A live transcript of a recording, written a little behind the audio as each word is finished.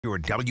Your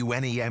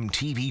WNEM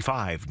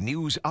TV5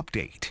 News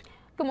Update.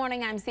 Good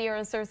morning, I'm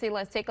Sierra Cersei.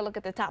 Let's take a look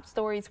at the top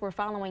stories we're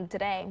following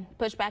today.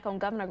 Pushback on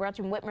Governor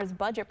Gretchen Whitmer's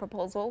budget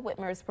proposal.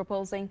 Whitmer is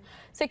proposing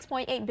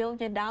 $6.8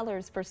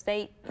 billion for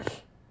state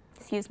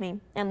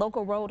and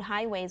local road,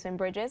 highways and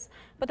bridges.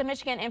 But the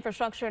Michigan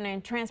Infrastructure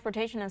and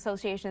Transportation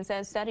Association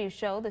says studies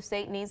show the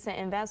state needs to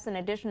invest an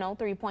additional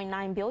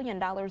 $3.9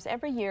 billion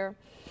every year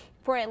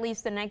for at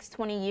least the next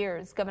 20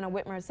 years. Governor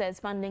Whitmer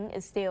says funding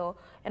is still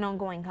an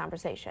ongoing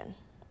conversation.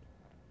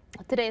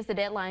 Today is the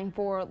deadline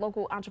for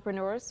local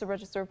entrepreneurs to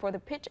register for the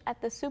Pitch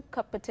at the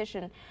Cup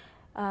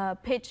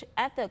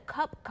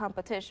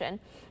competition.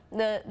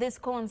 This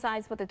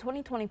coincides with the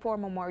 2024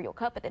 Memorial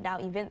Cup at the Dow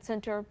Event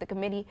Center. The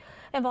committee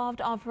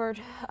involved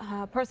offered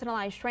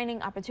personalized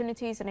training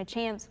opportunities and a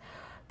chance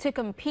to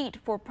compete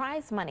for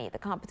prize money. The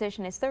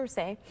competition is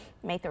Thursday,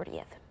 May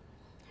 30th.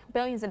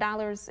 Billions of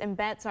dollars in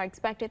bets are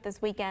expected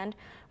this weekend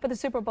for the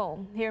Super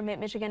Bowl. Here in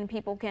Mid-Michigan,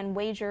 people can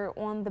wager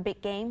on the big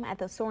game at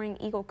the Soaring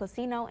Eagle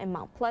Casino in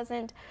Mount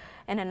Pleasant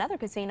and another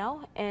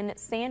casino in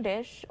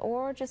Standish,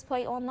 or just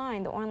play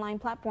online, the online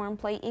platform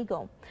Play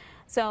Eagle.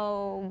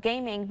 So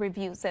Gaming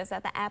Review says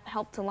that the app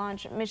helped to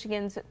launch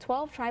Michigan's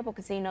 12 tribal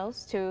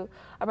casinos to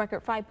a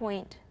record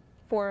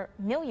 $5.4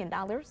 million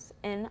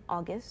in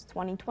August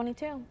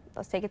 2022.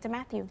 Let's take it to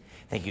Matthew.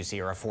 Thank you,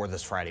 Sierra. For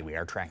this Friday, we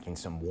are tracking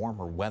some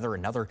warmer weather.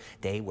 Another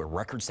day where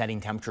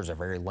record-setting temperatures are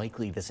very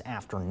likely this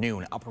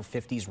afternoon. Upper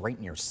 50s, right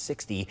near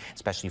 60,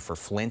 especially for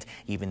Flint,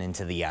 even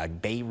into the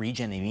Bay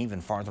region and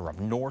even farther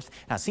up north.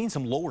 Now, seeing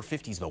some lower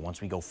 50s, though,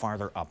 once we go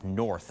farther up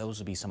north. Those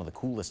will be some of the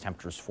coolest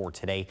temperatures for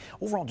today.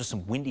 Overall, just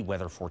some windy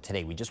weather for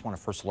today. We just want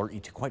to first alert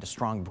you to quite a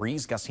strong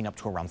breeze, gusting up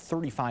to around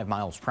 35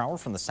 miles per hour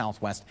from the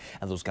southwest.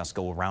 And those gusts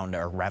go around,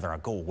 or rather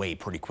go away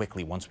pretty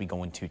quickly once we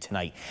go into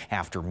tonight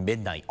after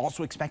midnight.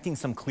 Also expecting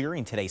some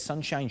clearing today.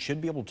 Sunshine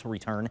should be able to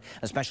return,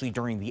 especially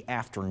during the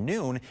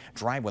afternoon.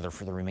 Dry weather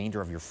for the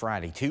remainder of your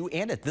Friday, too.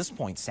 And at this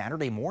point,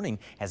 Saturday morning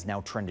has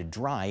now trended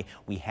dry.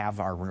 We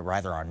have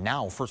are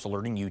now first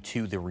alerting you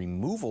to the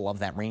removal of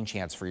that rain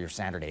chance for your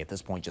Saturday. At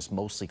this point, just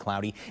mostly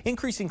cloudy.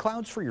 Increasing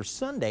clouds for your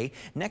Sunday.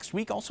 Next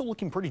week, also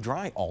looking pretty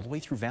dry all the way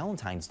through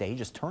Valentine's Day.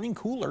 Just turning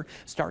cooler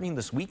starting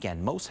this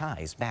weekend. Most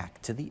highs back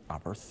to the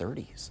upper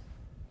 30s.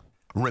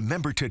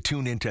 Remember to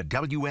tune into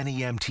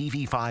WNEM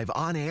TV5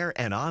 on air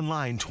and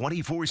online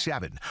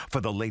 24/7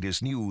 for the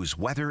latest news,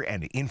 weather,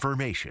 and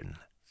information.